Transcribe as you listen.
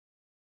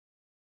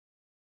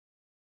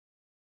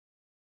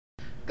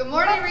Good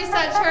morning,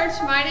 Reset Church.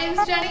 My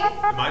name's Jenny.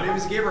 And my name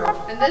is Gabriel.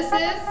 And this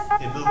is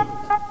In the Loop.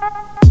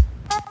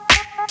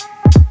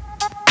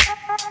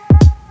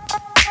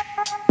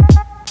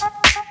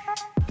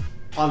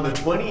 On the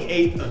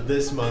 28th of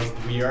this month,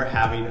 we are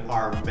having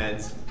our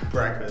men's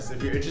breakfast.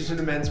 If you're interested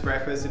in men's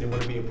breakfast and you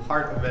want to be a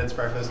part of men's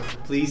breakfast,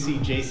 please see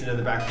Jason in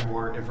the back for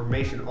more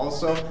information.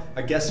 Also,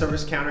 a guest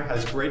service counter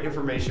has great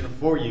information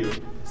for you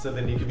so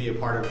then you can be a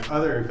part of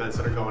other events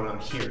that are going on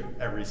here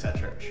at Reset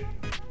Church.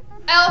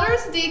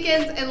 elders,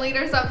 deacons, and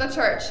leaders of the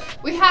church.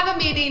 We have a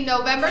meeting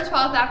November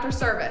 12th after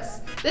service.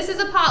 This is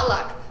a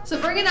potluck,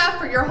 so bring enough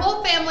for your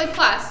whole family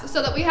plus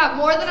so that we have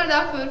more than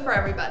enough food for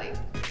everybody.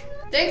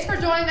 Thanks for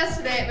joining us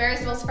today at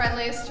Marysville's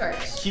friendliest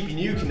church. Keeping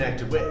you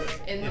connected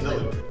with In the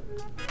Loop.